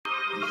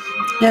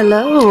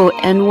Hello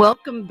and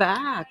welcome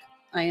back.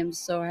 I am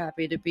so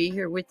happy to be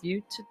here with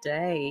you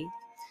today.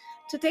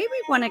 Today,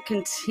 we want to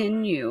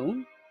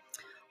continue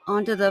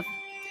onto the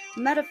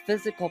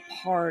metaphysical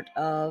part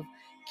of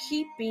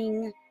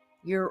keeping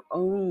your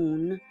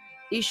own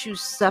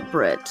issues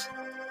separate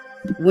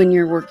when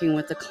you're working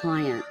with a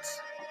client.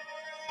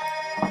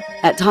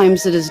 At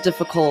times, it is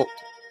difficult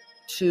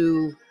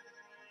to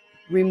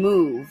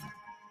remove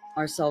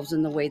ourselves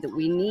in the way that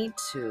we need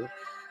to,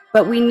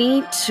 but we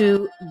need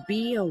to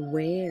be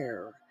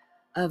aware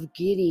of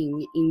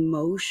getting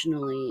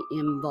emotionally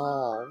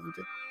involved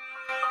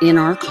in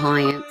our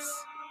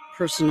clients'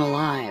 personal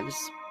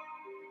lives.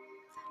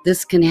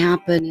 This can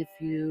happen if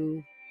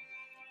you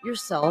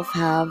yourself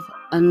have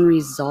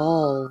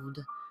unresolved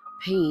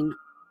pain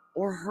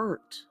or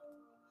hurt,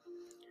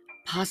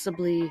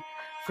 possibly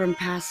from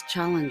past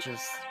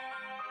challenges.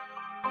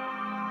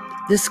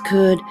 This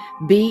could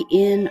be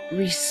in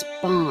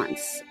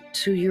response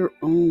to your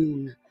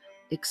own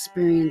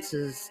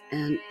experiences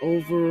and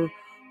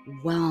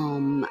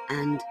overwhelm,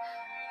 and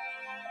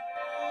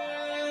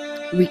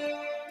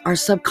our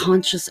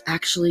subconscious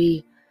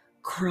actually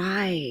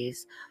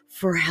cries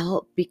for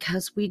help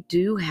because we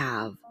do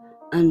have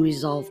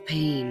unresolved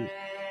pain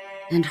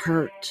and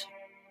hurt.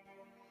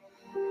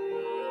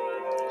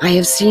 I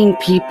have seen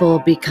people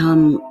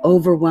become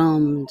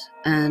overwhelmed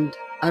and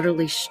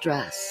utterly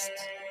stressed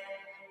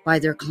by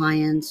their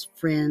clients,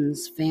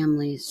 friends,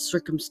 families,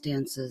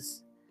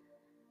 circumstances,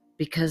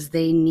 because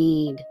they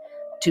need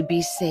to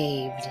be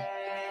saved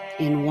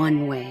in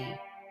one way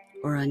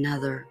or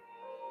another.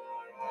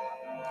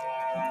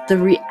 The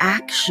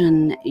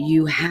reaction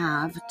you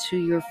have to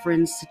your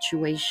friend's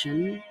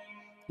situation,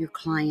 your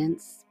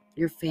clients,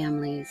 your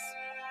families,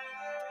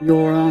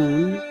 your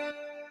own,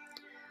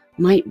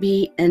 might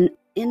be an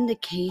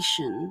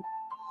indication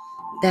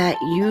that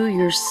you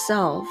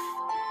yourself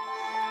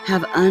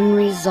have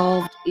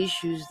unresolved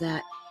issues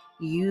that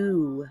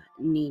you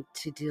need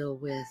to deal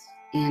with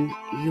in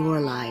your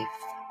life.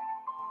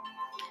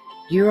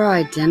 You're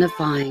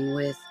identifying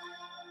with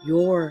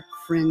your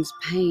friend's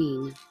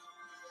pain.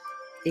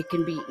 It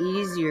can be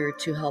easier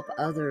to help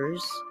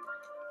others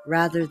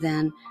rather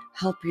than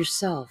help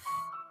yourself.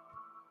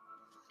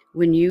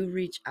 When you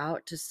reach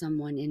out to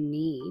someone in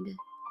need,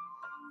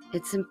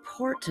 it's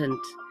important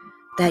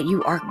that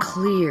you are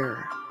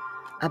clear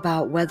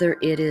about whether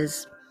it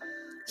is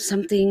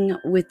something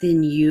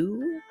within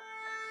you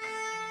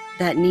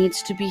that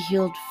needs to be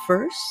healed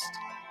first,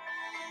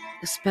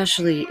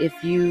 especially if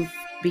you've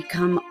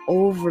become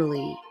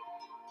overly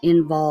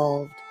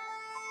involved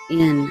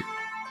in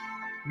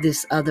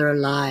this other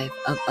life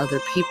of other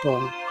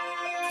people.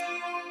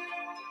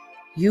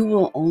 You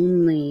will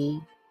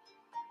only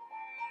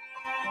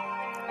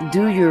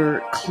do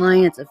your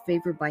clients a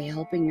favor by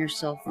helping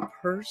yourself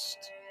first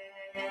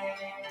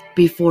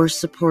before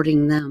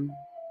supporting them.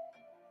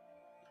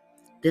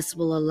 This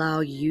will allow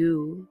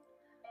you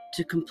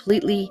to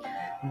completely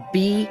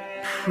be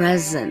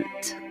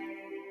present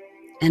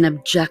and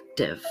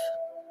objective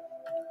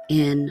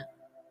in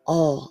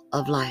all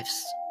of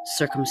life's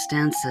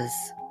circumstances.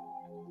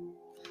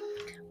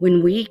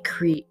 When we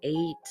create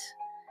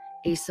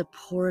a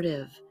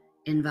supportive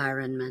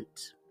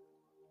environment,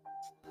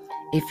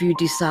 if you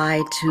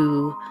decide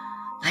to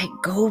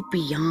go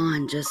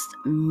beyond just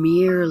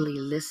merely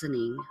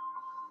listening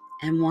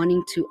and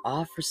wanting to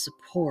offer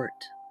support,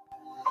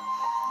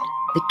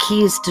 the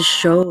key is to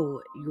show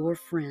your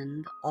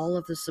friend all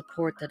of the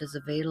support that is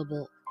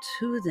available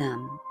to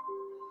them.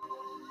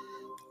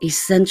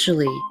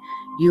 Essentially,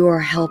 you are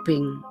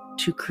helping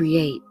to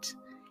create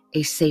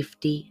a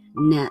safety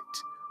net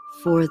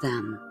for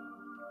them.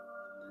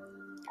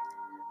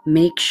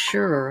 Make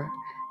sure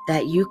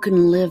that you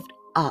can live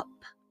up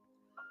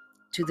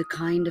to the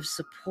kind of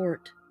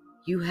support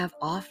you have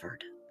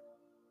offered.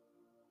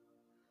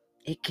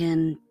 It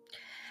can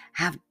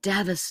have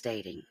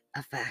devastating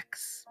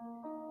effects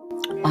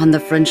on the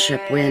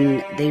friendship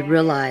when they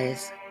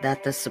realize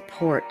that the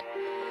support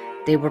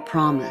they were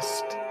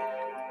promised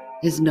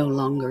is no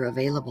longer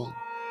available.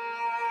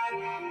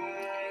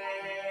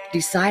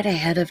 Decide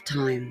ahead of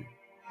time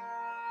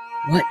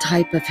what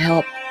type of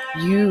help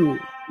you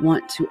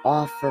want to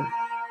offer.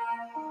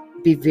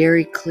 Be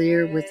very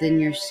clear within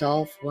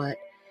yourself what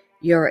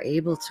you're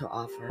able to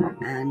offer,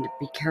 and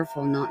be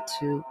careful not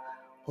to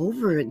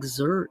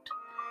overexert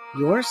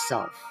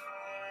yourself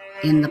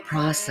in the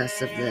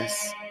process of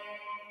this.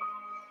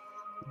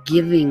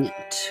 Giving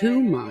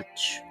too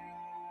much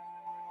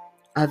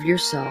of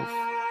yourself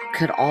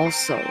could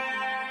also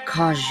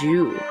cause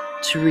you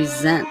to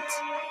resent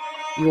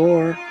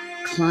your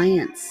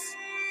clients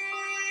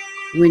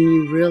when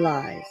you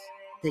realize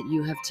that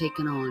you have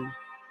taken on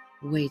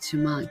way too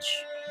much.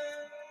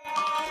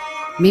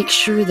 Make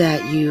sure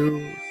that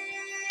you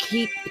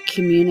keep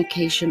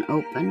communication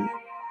open.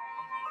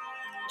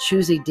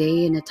 Choose a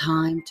day and a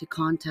time to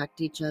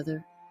contact each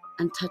other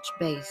and touch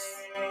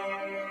base.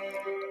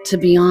 To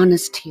be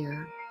honest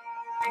here,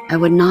 I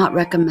would not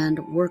recommend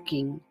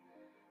working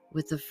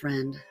with a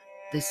friend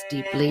this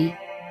deeply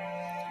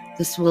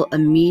This will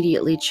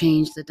immediately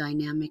change the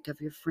dynamic of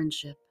your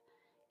friendship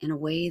in a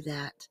way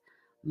that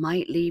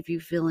might leave you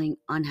feeling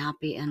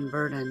unhappy and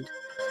burdened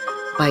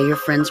by your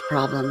friend's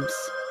problems.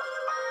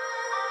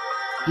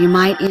 You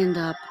might end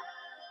up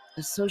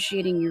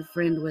associating your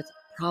friend with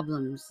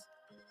problems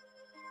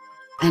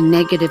and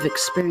negative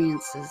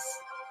experiences,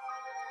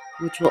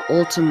 which will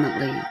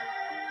ultimately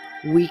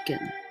weaken,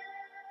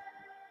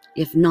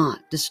 if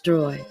not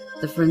destroy,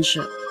 the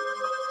friendship.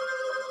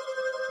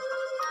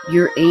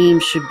 Your aim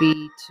should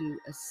be to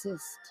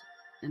assist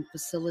and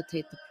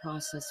facilitate the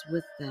process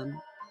with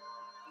them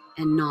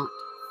and not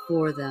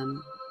for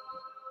them.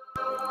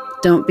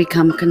 Don't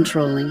become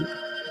controlling.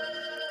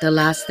 The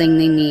last thing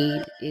they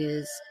need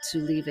is to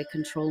leave a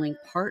controlling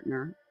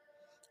partner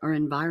or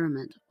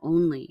environment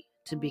only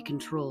to be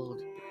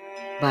controlled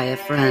by a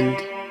friend.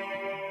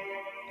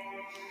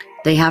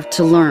 They have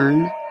to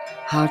learn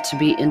how to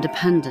be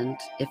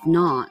independent. If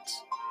not,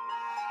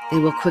 they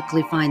will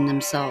quickly find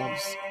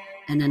themselves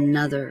in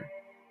another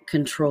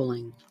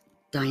controlling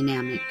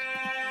dynamic.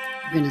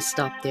 We're going to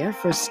stop there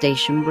for a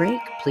station break.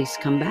 Please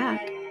come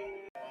back.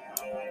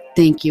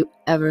 Thank you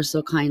ever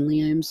so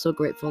kindly. I am so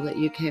grateful that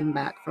you came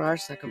back for our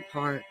second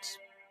part.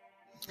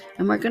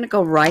 And we're going to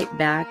go right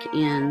back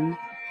in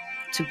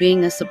to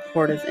being a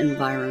supportive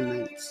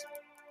environment.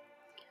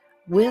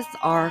 With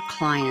our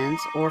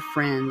clients or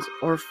friends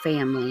or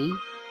family,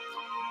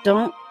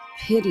 don't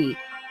pity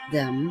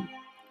them.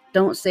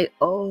 Don't say,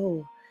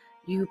 "Oh,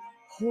 you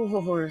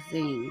poor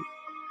thing.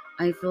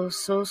 I feel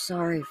so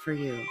sorry for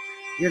you.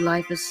 Your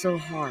life is so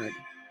hard."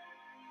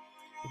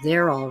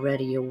 They're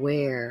already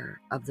aware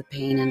of the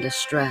pain and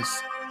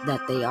distress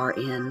that they are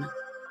in.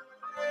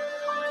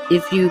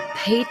 If you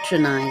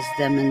patronize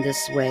them in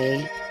this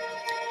way,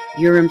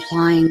 you're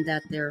implying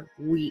that they're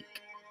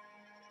weak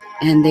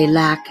and they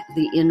lack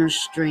the inner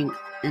strength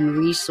and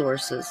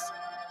resources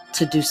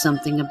to do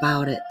something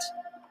about it.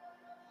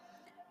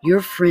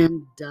 Your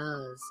friend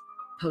does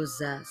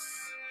possess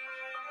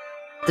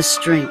the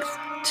strength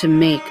to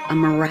make a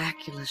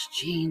miraculous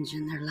change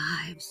in their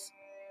lives.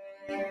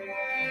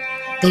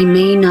 They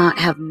may not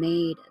have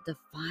made the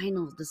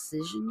final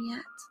decision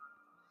yet,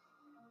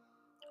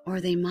 or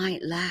they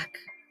might lack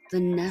the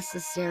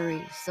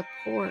necessary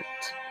support.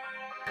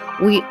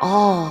 We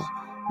all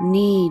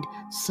need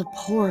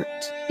support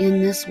in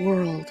this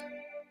world.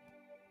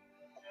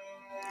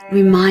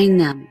 Remind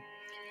them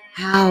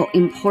how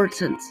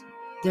important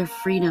their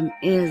freedom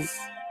is,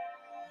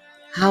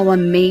 how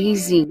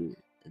amazing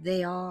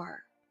they are,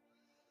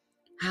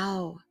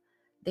 how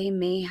they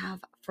may have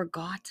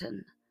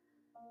forgotten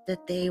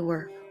that they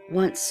were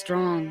once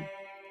strong,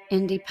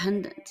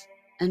 independent,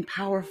 and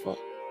powerful.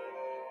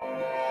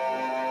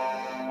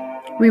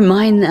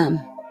 Remind them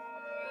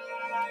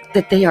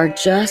that they are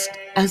just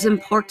as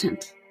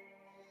important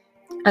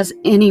as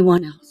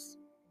anyone else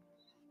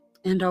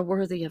and are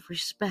worthy of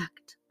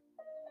respect,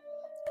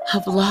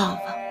 of love,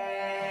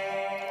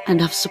 and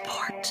of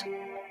support.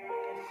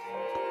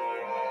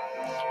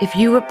 If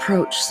you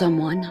approach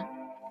someone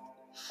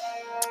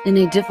in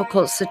a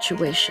difficult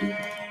situation,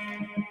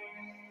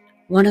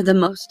 one of the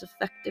most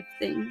effective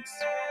things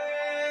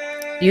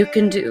you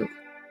can do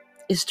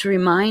is to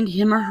remind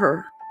him or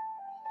her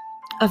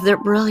of their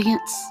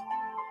brilliance.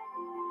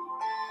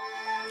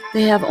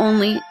 They have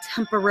only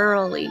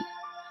temporarily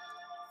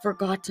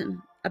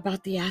forgotten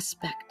about the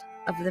aspect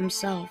of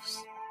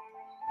themselves.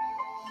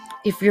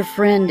 If your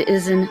friend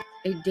is in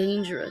a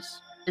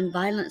dangerous and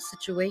violent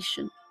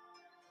situation,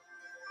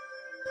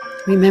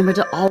 remember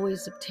to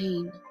always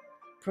obtain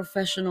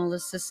professional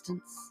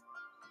assistance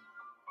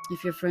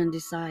if your friend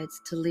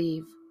decides to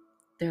leave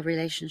their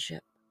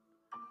relationship.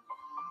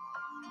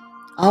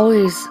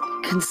 Always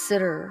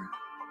consider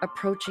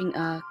approaching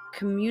a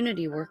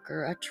community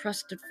worker, a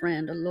trusted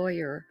friend, a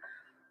lawyer,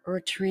 or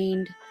a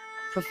trained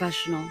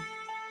professional.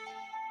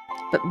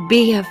 But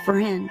be a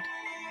friend,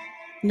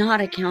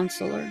 not a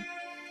counselor.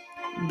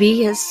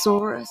 Be a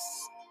source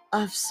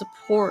of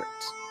support,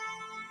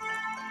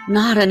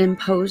 not an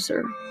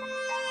imposer.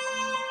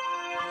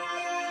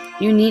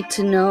 You need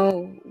to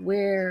know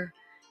where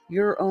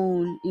your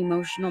own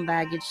emotional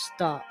baggage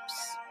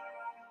stops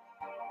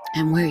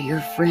and where your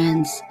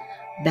friend's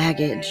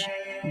baggage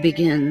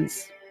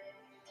begins.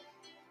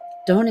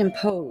 Don't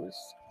impose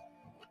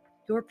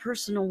your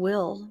personal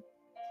will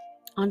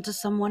onto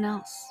someone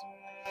else.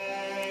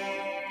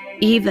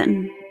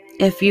 Even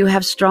if you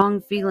have strong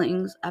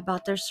feelings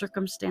about their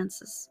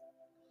circumstances,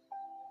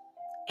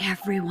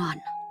 everyone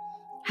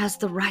has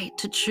the right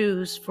to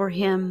choose for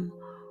him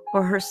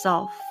or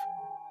herself.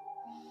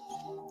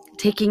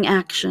 Taking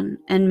action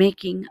and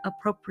making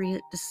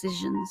appropriate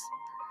decisions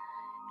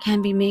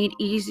can be made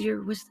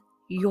easier with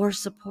your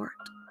support.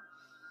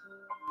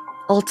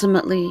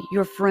 Ultimately,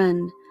 your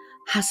friend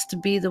has to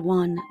be the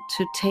one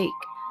to take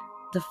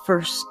the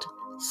first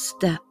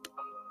step.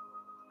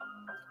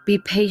 Be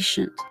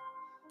patient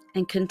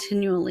and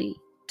continually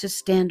to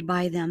stand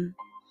by them,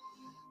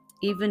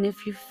 even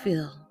if you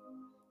feel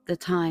the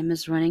time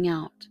is running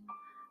out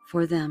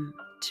for them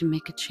to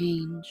make a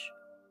change.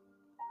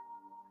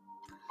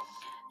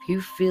 If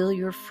you feel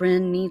your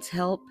friend needs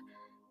help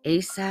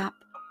ASAP,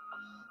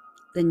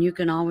 then you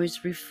can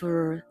always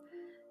refer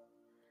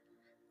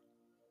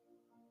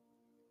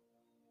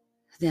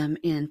them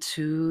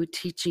into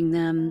teaching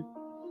them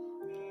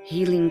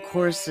healing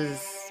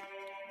courses,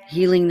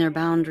 healing their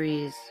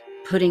boundaries,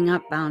 putting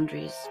up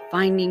boundaries,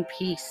 finding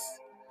peace.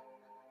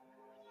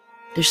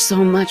 There's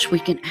so much we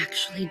can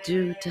actually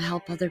do to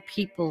help other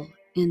people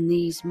in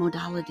these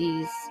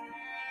modalities.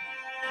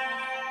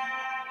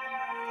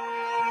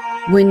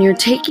 When you're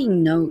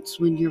taking notes,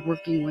 when you're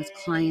working with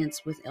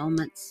clients with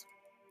ailments,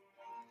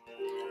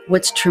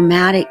 what's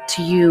traumatic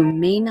to you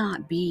may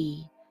not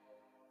be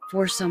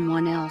for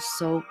someone else.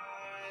 So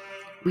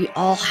we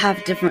all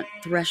have different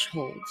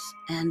thresholds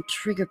and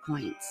trigger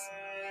points.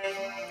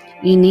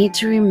 You need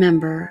to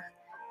remember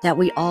that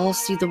we all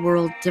see the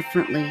world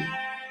differently.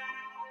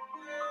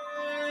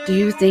 Do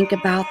you think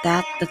about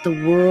that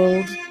the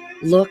world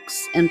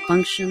looks and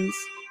functions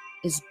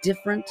is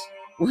different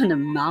when a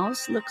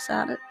mouse looks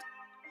at it?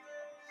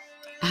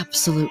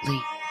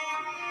 Absolutely.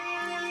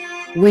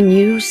 When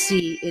you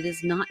see, it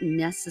is not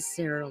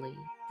necessarily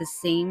the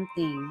same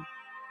thing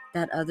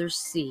that others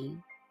see.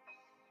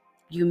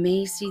 You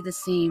may see the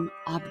same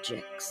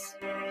objects,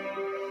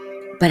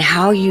 but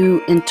how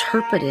you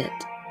interpret it,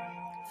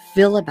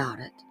 feel about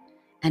it,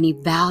 and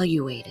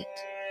evaluate it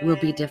will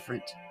be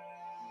different.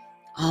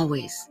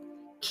 Always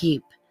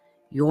keep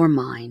your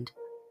mind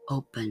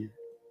open.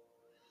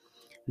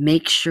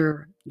 Make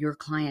sure your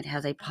client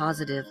has a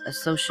positive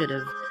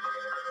association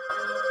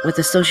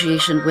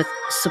with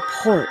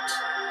support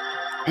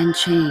and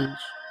change.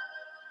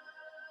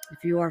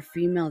 If you are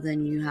female,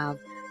 then you have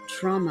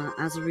trauma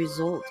as a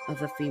result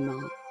of a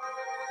female.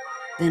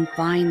 Then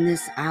find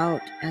this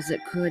out, as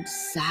it could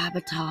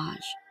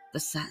sabotage the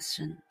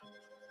session.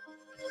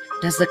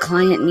 Does the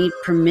client need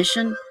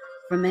permission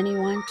from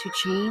anyone to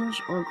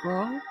change or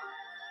grow?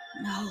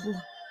 No,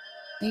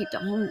 they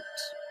don't.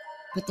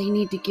 But they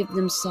need to give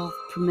themselves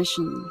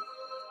permission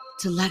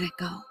to let it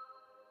go,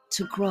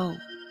 to grow,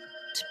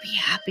 to be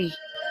happy,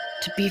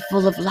 to be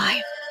full of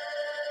life,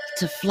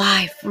 to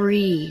fly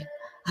free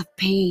of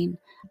pain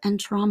and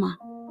trauma.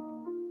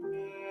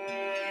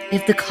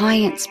 If the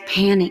clients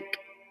panic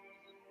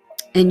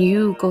and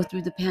you go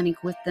through the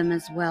panic with them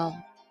as well,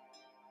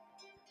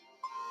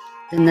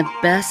 then the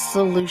best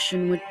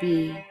solution would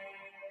be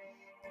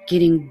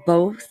getting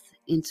both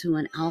into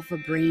an alpha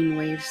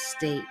brainwave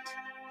state.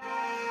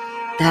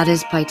 That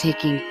is by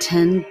taking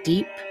 10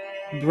 deep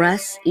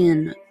breaths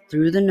in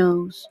through the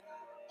nose,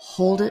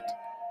 hold it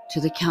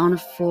to the count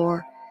of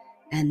 4,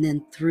 and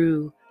then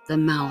through the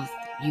mouth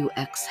you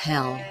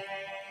exhale.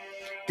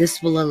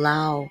 This will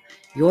allow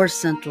your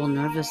central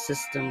nervous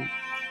system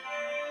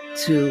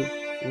to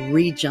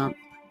re-jump,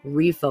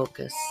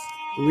 refocus,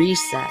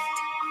 reset,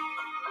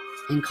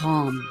 and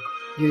calm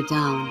your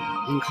down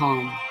and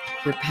calm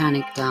your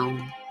panic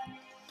down.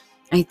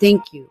 I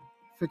thank you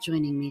for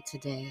joining me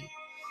today.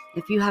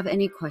 If you have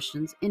any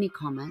questions, any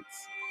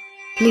comments,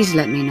 please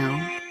let me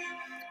know.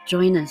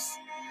 Join us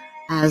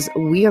as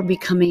we are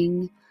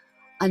becoming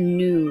a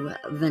new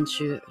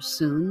venture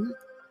soon,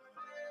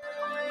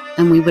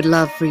 and we would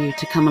love for you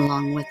to come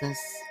along with us.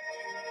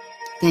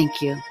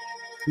 Thank you.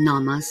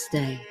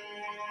 Namaste.